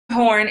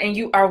Horn, and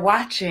you are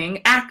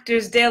watching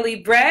Actors Daily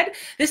Bread.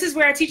 This is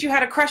where I teach you how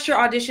to crush your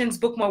auditions,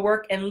 book more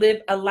work, and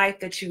live a life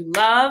that you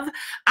love.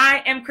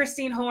 I am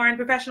Christine Horn,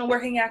 professional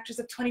working actress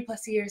of 20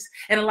 plus years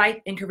and a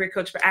life and career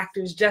coach for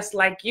actors just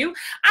like you.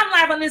 I'm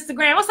live on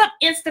Instagram. What's up,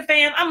 Insta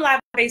fam? I'm live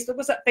on Facebook.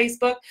 What's up,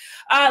 Facebook?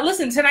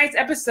 Listen, tonight's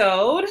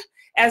episode,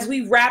 as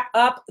we wrap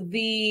up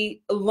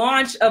the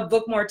launch of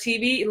Book More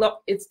TV,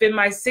 it's been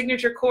my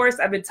signature course.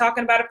 I've been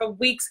talking about it for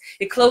weeks.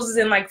 It closes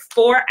in like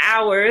 4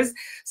 hours.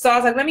 So I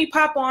was like, let me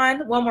pop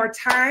on one more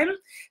time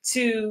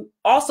to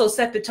also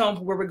set the tone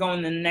for where we're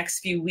going in the next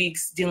few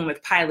weeks dealing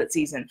with pilot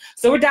season.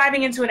 So we're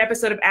diving into an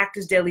episode of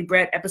Actors Daily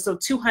Bread, episode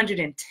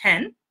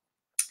 210.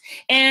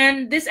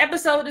 And this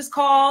episode is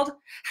called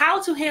How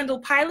to Handle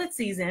Pilot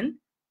Season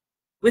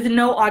with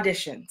No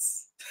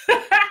Auditions.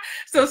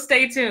 So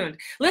stay tuned.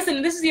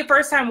 Listen, this is your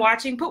first time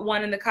watching, put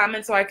 1 in the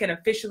comments so I can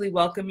officially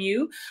welcome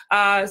you.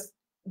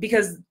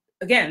 Because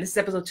again, this is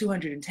episode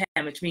 210,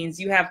 which means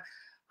you have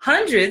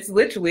hundreds,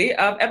 literally,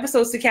 of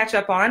episodes to catch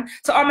up on.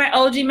 To all my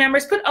OG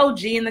members, put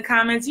OG in the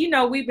comments. You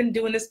know we've been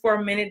doing this for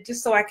a minute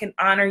just so I can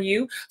honor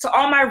you. To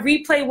all my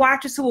replay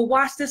watchers who will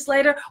watch this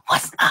later,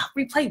 what's up,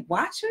 replay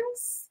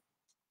watchers?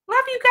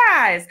 Love you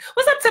guys.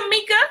 What's up,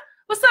 Tamika?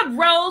 What's up,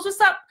 Rose? What's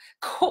up,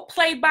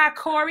 played by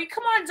Corey?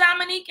 Come on,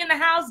 Dominique in the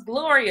house.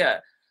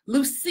 Gloria,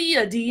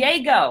 Lucia,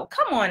 Diego.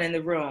 Come on in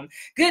the room.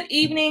 Good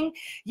evening.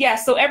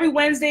 Yes, so every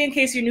Wednesday, in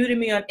case you're new to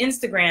me on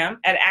Instagram,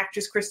 at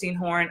Actress Christine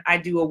Horn, I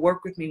do a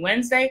Work With Me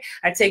Wednesday.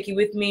 I take you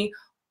with me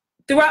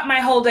throughout my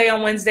whole day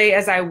on Wednesday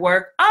as I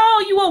work.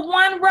 Oh, you are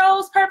 1,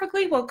 Rose?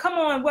 Perfectly. Well, come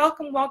on.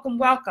 Welcome, welcome,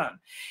 welcome.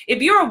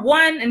 If you're a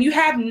 1 and you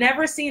have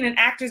never seen an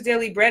Actors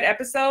Daily Bread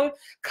episode,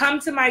 come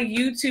to my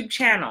YouTube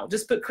channel.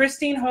 Just put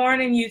Christine Horn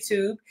in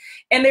YouTube,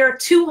 and there are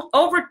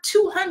over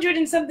 200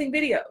 and something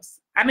videos.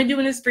 I've been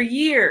doing this for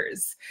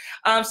years.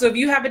 So if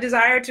you have a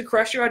desire to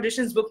crush your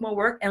auditions, book more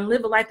work, and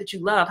live a life that you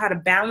love, how to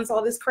balance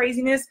all this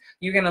craziness,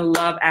 you're going to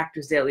love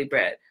Actors Daily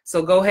Bread.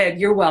 So go ahead.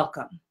 You're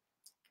welcome.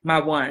 My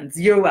ones,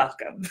 you're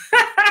welcome.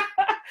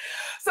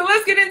 So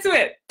let's get into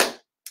it.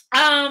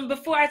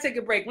 Before I take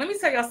a break, let me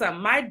tell y'all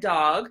something. My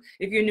dog,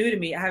 if you're new to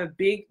me, I have a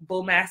big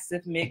bull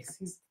mastiff mix.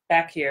 He's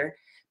back here,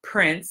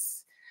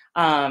 Prince.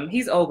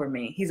 He's over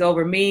me. He's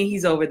over me.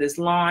 He's over this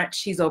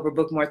launch. He's over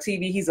Book More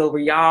TV. He's over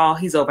y'all.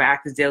 He's over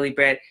Actors Daily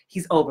Bread.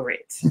 He's over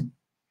it.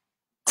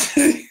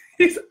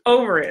 He's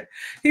over it.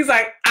 He's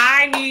like,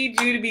 I need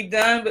you to be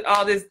done with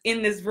all this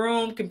in this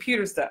room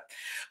computer stuff.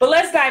 But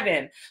let's dive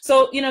in.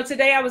 So, you know,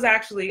 today I was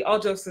actually, all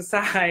jokes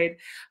aside,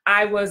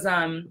 I was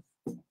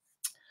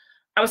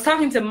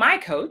talking to my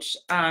coach.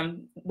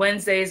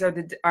 Wednesdays are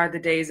the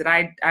days that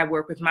I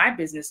work with my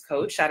business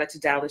coach. Shout out to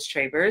Dallas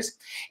Travers.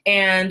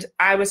 And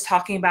I was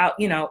talking about,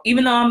 you know,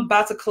 even though I'm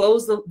about to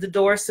close the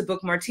doors to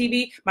Book More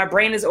TV, my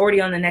brain is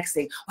already on the next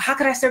thing. Well, how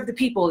could I serve the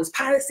people? It's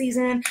pilot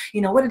season.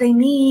 You know, what do they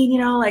need? You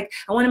know, like,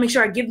 I want to make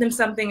sure I give them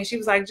something. And she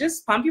was like,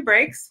 just pump your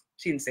brakes.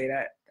 She didn't say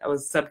that. That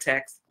was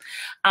subtext.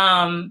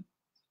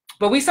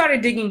 But we started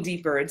digging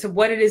deeper into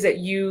what it is that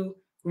you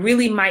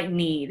really might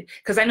need,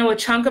 because I know a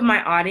chunk of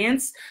my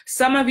audience,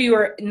 some of you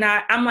are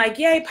not, I'm like,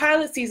 yay,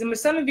 pilot season, but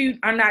some of you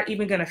are not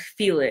even going to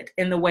feel it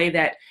in the way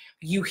that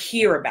you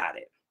hear about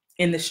it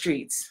in the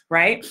streets,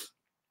 right?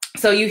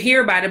 So you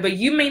hear about it, but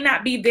you may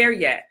not be there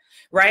yet,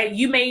 right?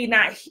 You may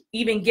not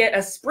even get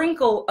a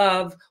sprinkle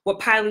of what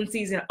pilot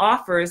season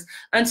offers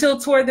until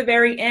toward the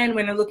very end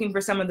when they're looking for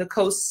some of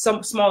the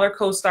some smaller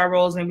co-star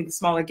roles, maybe the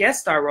smaller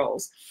guest star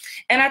roles.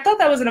 And I thought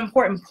that was an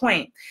important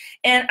point.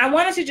 And I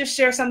wanted to just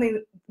share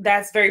something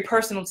that's very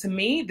personal to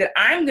me that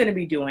I'm going to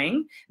be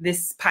doing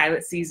this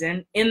pilot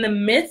season in the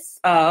midst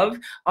of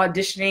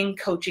auditioning,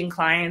 coaching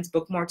clients,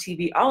 Book More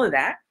TV, all of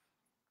that.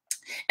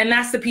 And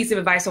that's the piece of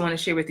advice I want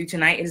to share with you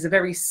tonight. It is a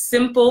very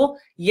simple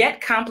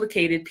yet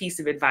complicated piece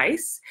of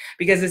advice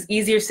because it's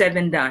easier said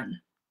than done.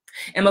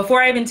 And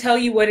before I even tell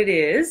you what it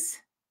is,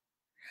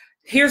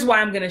 here's why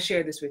I'm going to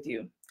share this with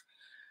you.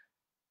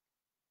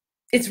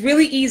 It's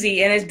really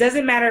easy, and it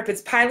doesn't matter if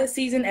it's pilot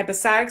season,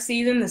 episodic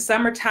season, the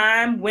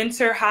summertime,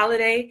 winter,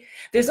 holiday.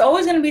 There's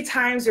always going to be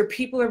times where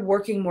people are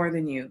working more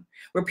than you,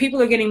 where people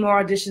are getting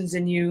more auditions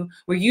than you,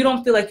 where you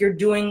don't feel like you're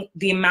doing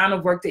the amount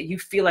of work that you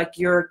feel like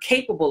you're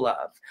capable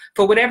of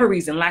for whatever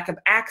reason, lack of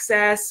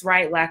access,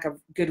 right? Lack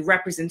of good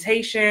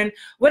representation,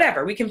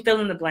 whatever. We can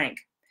fill in the blank.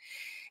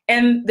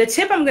 And the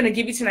tip I'm going to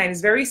give you tonight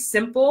is very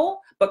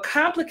simple, but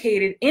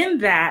complicated in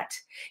that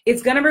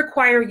it's going to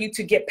require you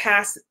to get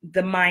past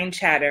the mind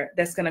chatter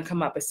that's going to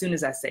come up as soon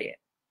as I say it.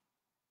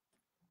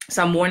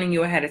 So I'm warning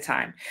you ahead of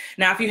time.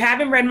 Now, if you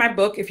haven't read my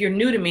book, if you're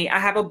new to me, I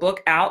have a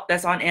book out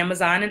that's on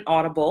Amazon and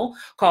Audible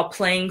called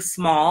Playing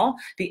Small,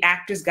 The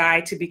Actor's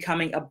Guide to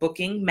Becoming a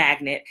Booking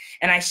Magnet.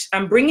 And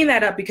I'm bringing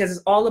that up because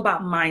it's all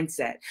about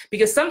mindset.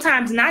 Because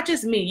sometimes, not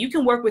just me, you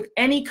can work with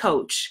any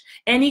coach,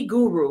 any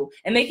guru,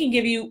 and they can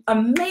give you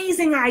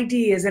amazing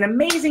ideas and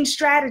amazing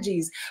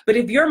strategies. But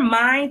if your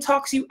mind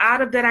talks you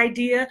out of that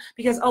idea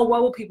because, oh,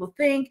 what will people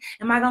think?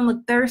 Am I going to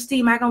look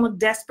thirsty? Am I going to look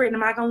desperate?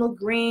 Am I going to look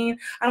green?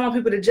 I don't want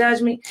people to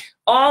judge me. family,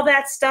 all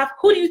that stuff.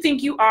 Who do you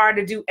think you are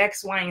to do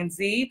X, Y, and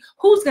Z?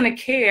 Who's going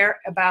to care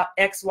about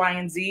X, Y,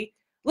 and Z?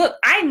 Look,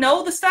 I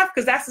know the stuff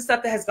because that's the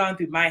stuff that has gone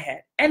through my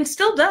head and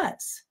still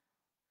does.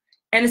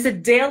 And it's a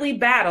daily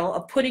battle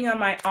of putting on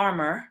my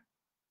armor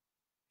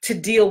to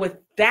deal with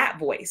that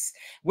voice.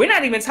 We're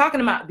not even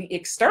talking about the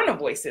external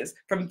voices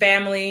from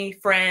family,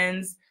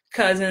 friends,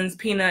 cousins,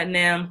 Peanut and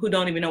them, who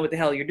don't even know what the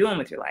hell you're doing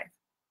with your life.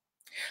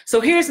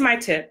 So here's my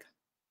tip,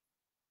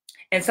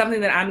 and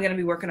something that I'm going to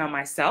be working on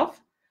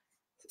myself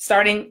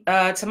starting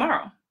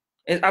tomorrow.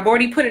 I've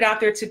already put it out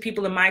there to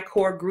people in my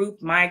core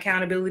group, my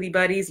accountability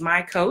buddies,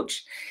 my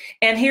coach.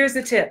 And here's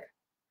the tip.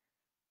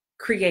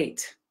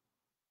 Create.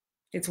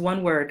 It's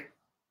one word.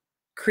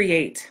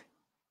 Create.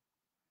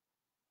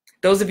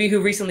 Those of you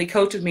who recently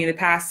coached with me the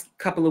past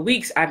couple of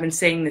weeks, I've been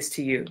saying this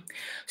to you.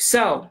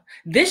 So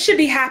this should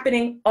be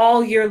happening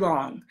all year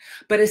long,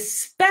 but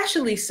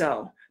especially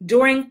so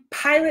during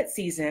pilot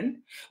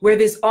season, where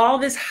there's all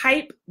this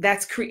hype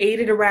that's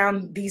created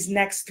around these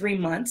next 3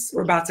 months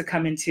we're about to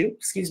come into,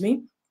 excuse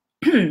me.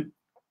 And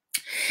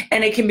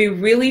it can be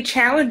really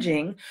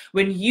challenging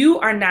when you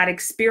are not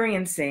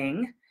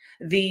experiencing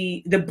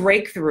the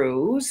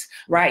breakthroughs,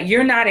 right?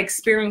 You're not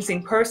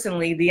experiencing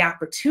personally the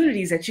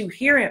opportunities that you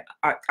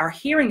are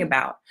hearing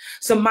about.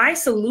 So my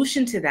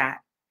solution to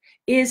that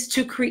is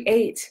to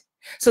create.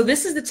 So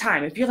this is the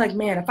time. If you're like,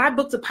 man, if I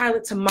booked a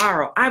pilot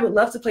tomorrow, I would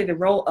love to play the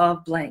role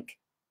of blank.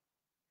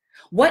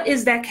 What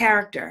is that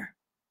character?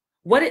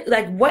 What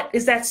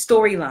is that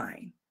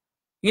storyline?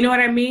 You know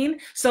what I mean?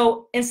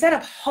 So instead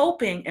of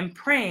hoping and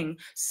praying,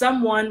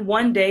 someone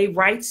one day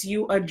writes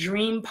you a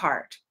dream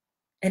part,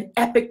 an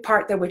epic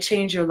part that would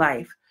change your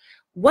life.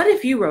 What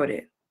if you wrote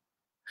it?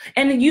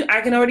 And then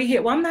I can already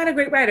hear, well, I'm not a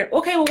great writer.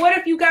 Okay, well, what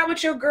if you got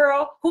with your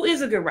girl who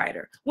is a good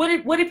writer? What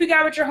if you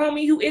got with your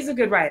homie who is a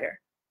good writer?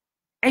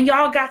 And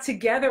y'all got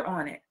together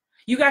on it.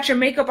 You got your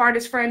makeup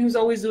artist friend who's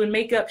always doing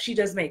makeup. She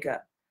does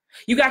makeup.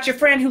 You got your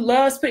friend who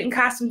loves putting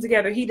costumes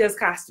together. He does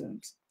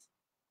costumes.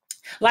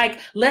 Like,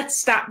 let's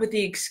stop with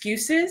the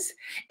excuses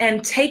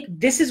and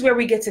this is where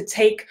we get to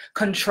take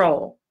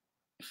control.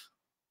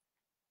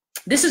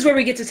 This is where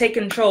we get to take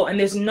control, and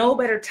there's no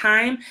better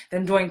time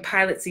than during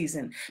pilot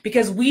season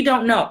because we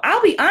don't know.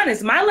 I'll be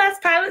honest, my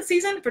last pilot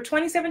season for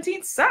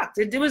 2017 sucked.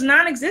 It was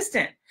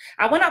non-existent.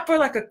 I went up for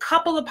like a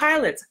couple of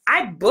pilots.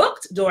 I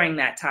booked during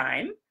that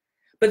time,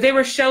 but they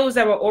were shows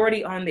that were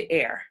already on the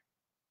air.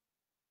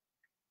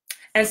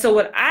 And so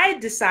what I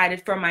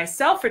decided for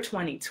myself for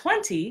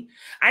 2020,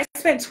 I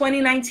spent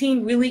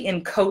 2019 really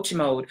in coach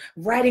mode,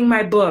 writing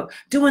my book,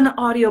 doing the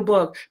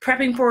audiobook,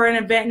 prepping for an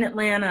event in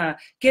Atlanta,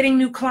 getting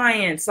new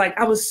clients. Like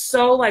I was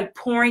so like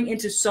pouring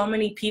into so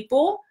many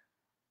people.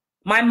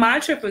 My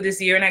mantra for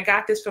this year, and I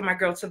got this from my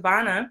girl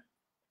Savannah,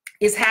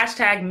 is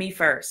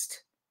 #MeFirst.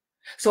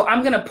 So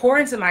I'm going to pour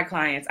into my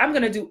clients. I'm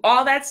going to do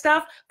all that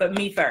stuff, but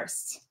me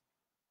first.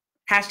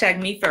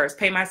 #MeFirst,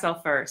 pay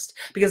myself first.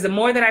 Because the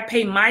more that I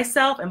pay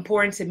myself and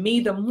pour into me,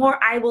 the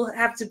more I will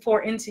have to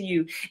pour into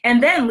you.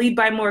 And then lead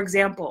by more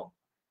example.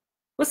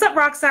 What's up,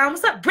 Roxanne?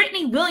 What's up,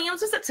 Brittany Williams?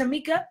 What's up,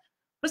 Tamika?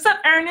 What's up,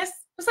 Ernest?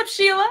 What's up,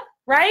 Sheila?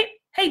 Right?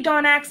 Hey,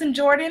 Dawn Axon,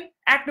 Jordan,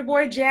 Actor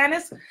Boy,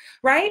 Janice,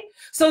 right?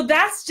 So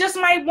that's just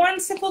my one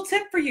simple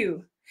tip for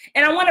you.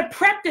 And I want to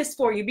prep this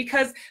for you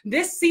because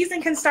this season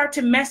can start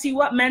to mess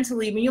you up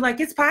mentally. When you're like,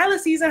 it's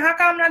pilot season, how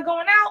come I'm not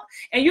going out?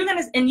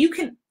 And you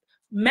can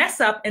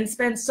mess up and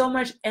spend so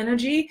much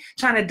energy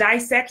trying to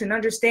dissect and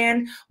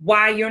understand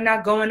why you're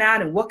not going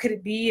out and what could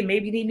it be, and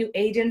maybe you need new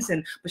agents,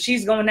 but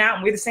she's going out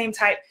and we're the same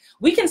type.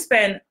 We can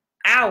spend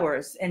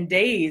hours and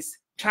days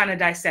trying to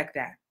dissect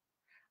that.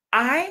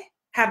 I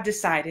have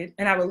decided,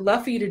 and I would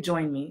love for you to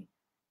join me,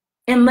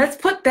 and let's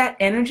put that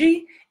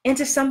energy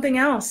into something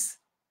else.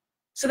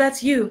 So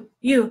that's you,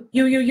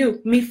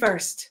 me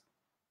first.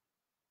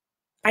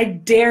 I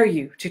dare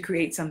you to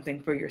create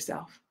something for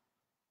yourself.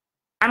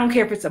 I don't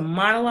care if it's a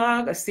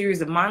monologue, a series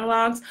of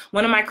monologues.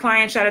 One of my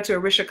clients, shout out to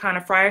Arisha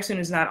Connor Frierson,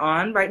 who's not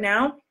on right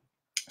now.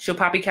 She'll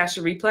probably catch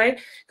the replay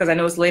because I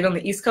know it's late on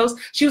the East Coast.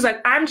 She was like,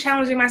 I'm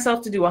challenging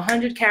myself to do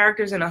 100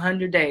 characters in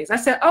 100 days. I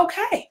said,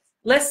 okay,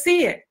 let's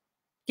see it.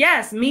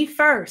 Yes, me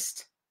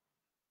first.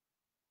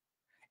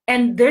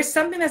 And there's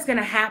something that's going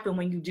to happen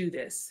when you do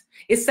this.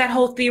 It's that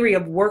whole theory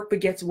of work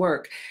begets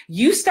work.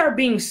 You start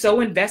being so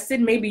invested,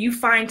 maybe you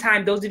find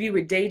time, those of you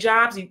with day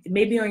jobs,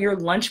 maybe on your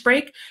lunch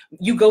break,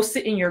 you go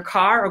sit in your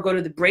car or go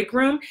to the break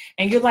room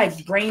and you're like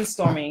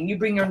brainstorming. You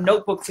bring your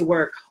notebook to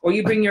work or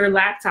you bring your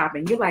laptop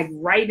and you're like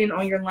writing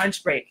on your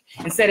lunch break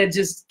instead of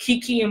just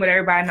kikiing with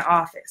everybody in the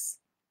office.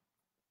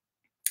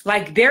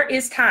 Like there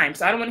is time.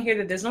 So I don't want to hear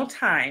that there's no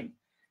time.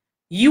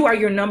 You are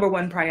your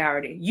 #1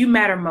 priority. You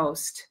matter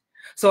most.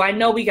 So I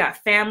know we got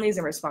families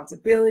and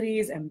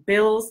responsibilities and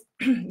bills.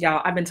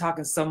 Y'all, I've been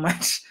talking so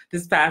much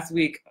this past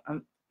week.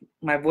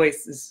 My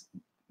voice is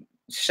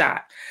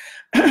shot.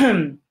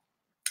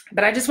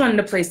 But I just wanted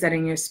to place that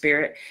in your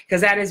spirit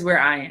because that is where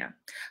I am.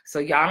 So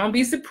y'all don't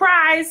be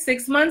surprised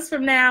 6 months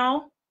from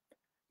now.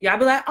 Y'all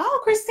be like,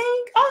 oh,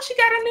 Christine, oh, she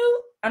got a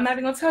new. I'm not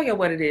even going to tell you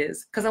what it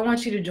is because I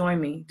want you to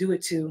join me. Do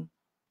it too.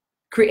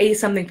 Create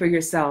something for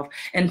yourself.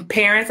 And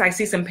parents, I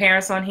see some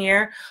parents on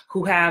here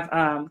who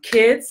have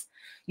kids.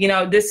 You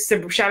know, this,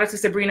 shout out to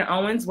Sabrina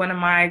Owens, one of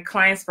my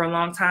clients for a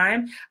long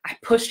time. I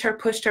pushed her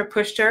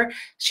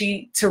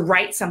to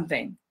write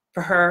something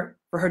for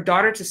her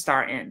daughter to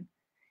star in.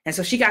 And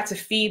so she got to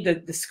feed the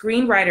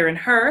screenwriter in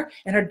her,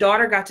 and her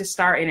daughter got to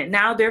star in it.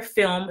 Now their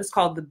film is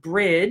called The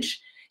Bridge.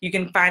 You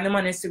can find them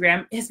on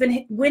Instagram. It's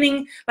been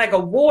winning like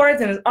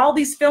awards and all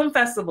these film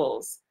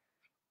festivals.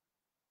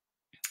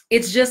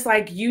 It's just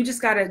like, you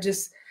just gotta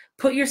just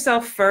put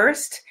yourself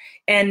first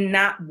and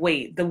not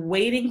wait. The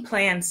waiting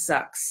plan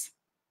sucks.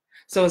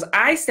 So as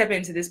I step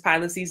into this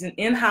pilot season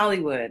in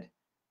Hollywood,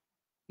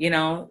 you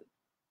know,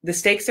 the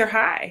stakes are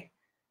high.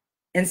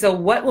 And so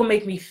what will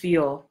make me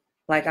feel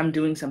like I'm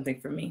doing something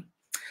for me?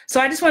 So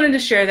I just wanted to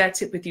share that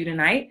tip with you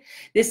tonight.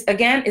 This,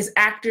 again, is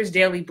Actors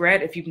Daily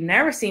Bread. If you've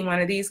never seen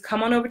one of these,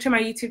 come on over to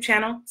my YouTube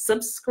channel,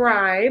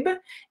 subscribe,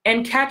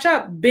 and catch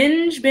up.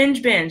 Binge,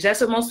 binge, binge. That's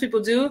what most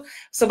people do.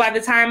 So by the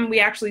time we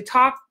actually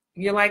talk,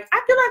 you're like,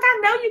 I feel like I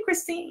know you,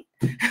 Christine,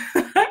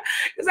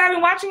 because I've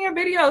been watching your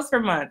videos for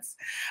months.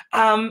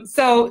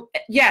 So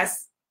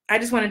yes, I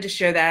just wanted to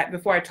share that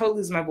before I totally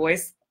lose my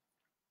voice.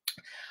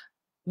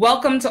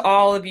 Welcome to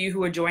all of you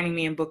who are joining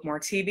me in Bookmore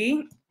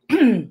TV.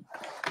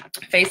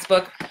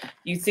 Facebook,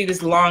 you see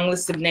this long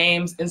list of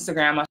names.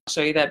 Instagram, I'll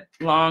show you that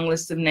long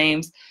list of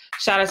names.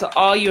 Shout out to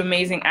all you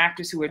amazing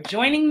actors who are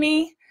joining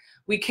me.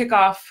 We kick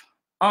off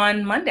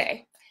on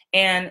Monday,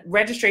 and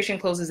registration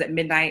closes at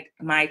midnight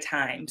my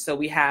time. So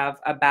we have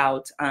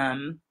about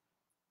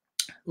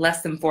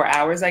less than 4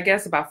 hours, I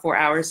guess, about 4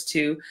 hours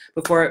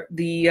before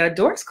the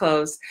doors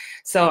close.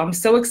 So I'm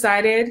so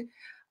excited.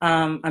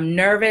 I'm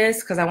nervous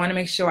because I want to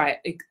make sure I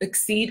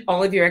exceed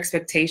all of your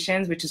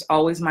expectations, which is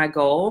always my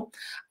goal.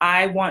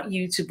 I want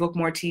you to book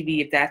more TV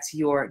if that's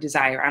your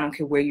desire. I don't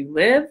care where you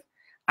live.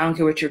 I don't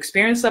care what your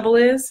experience level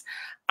is.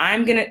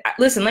 I'm going to,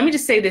 listen, let me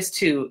just say this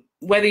too,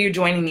 whether you're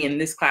joining me in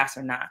this class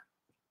or not.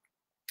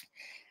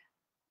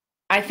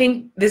 I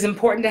think it's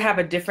important to have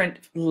a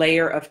different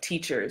layer of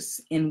teachers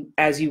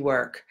as you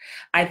work.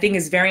 I think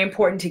it's very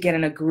important to get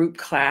in a group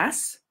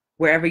class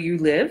wherever you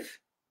live.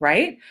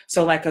 Right?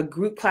 So like a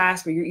group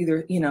class where you're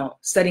either, you know,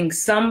 studying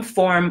some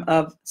form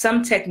of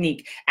some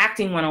technique,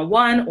 acting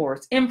 101, or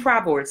it's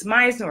improv, or it's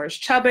Meisner, or it's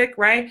Chubbuck,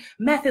 right?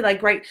 Method,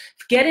 like, right?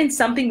 Get in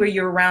something where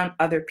you're around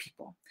other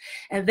people.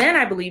 And then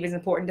I believe it's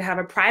important to have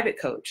a private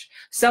coach,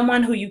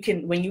 someone who you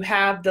can, when you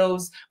have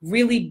those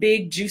really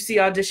big, juicy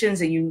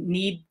auditions and you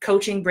need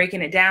coaching,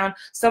 breaking it down,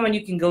 someone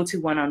you can go to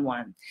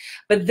one-on-one.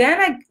 But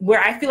then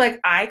where I feel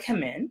like I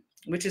come in,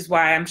 which is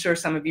why I'm sure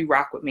some of you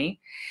rock with me,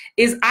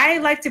 is I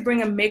like to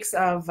bring a mix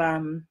of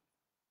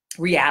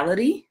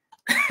reality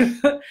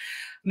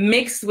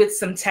mixed with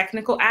some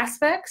technical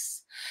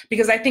aspects,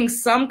 because I think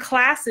some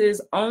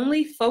classes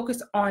only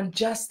focus on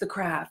just the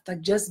craft, like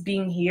just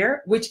being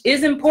here, which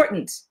is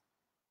important.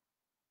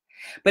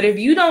 But if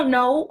you don't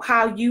know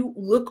how you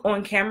look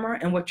on camera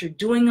and what you're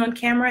doing on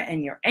camera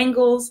and your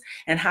angles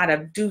and how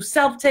to do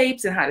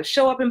self-tapes and how to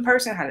show up in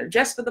person, how to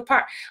dress for the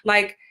part,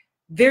 like,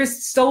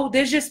 there's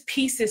just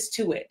pieces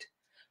to it.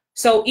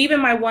 So even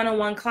my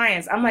one-on-one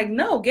clients, I'm like,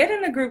 no, get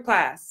in a group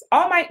class.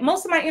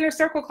 Most of my inner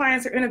circle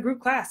clients are in a group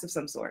class of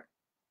some sort.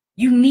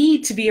 You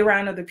need to be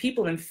around other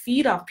people and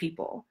feed off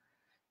people.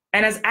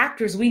 And as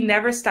actors, we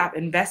never stop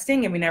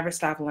investing and we never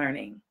stop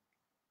learning.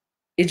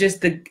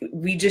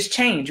 We just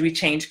change. We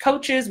change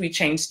coaches, we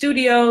change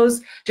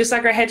studios, just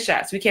like our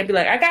headshots. We can't be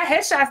like, I got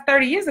headshots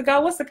 30 years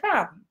ago. What's the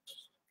problem?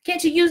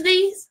 Can't you use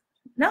these?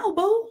 No,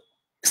 boo.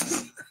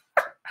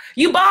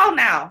 You bald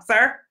now,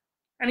 sir.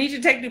 I need you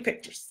to take new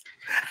pictures.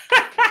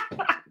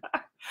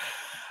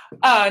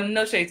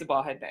 No shade to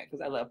bald head men,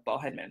 because I love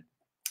bald head men.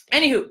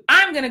 Anywho,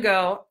 I'm going to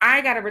go. I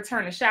got to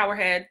return a shower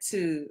head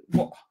to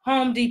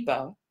Home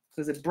Depot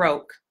because it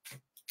broke.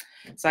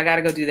 So I got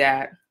to go do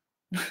that.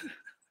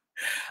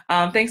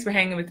 Thanks for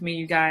hanging with me,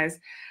 you guys.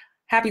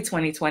 Happy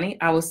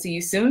 2020. I will see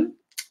you soon.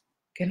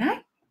 Good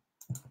night.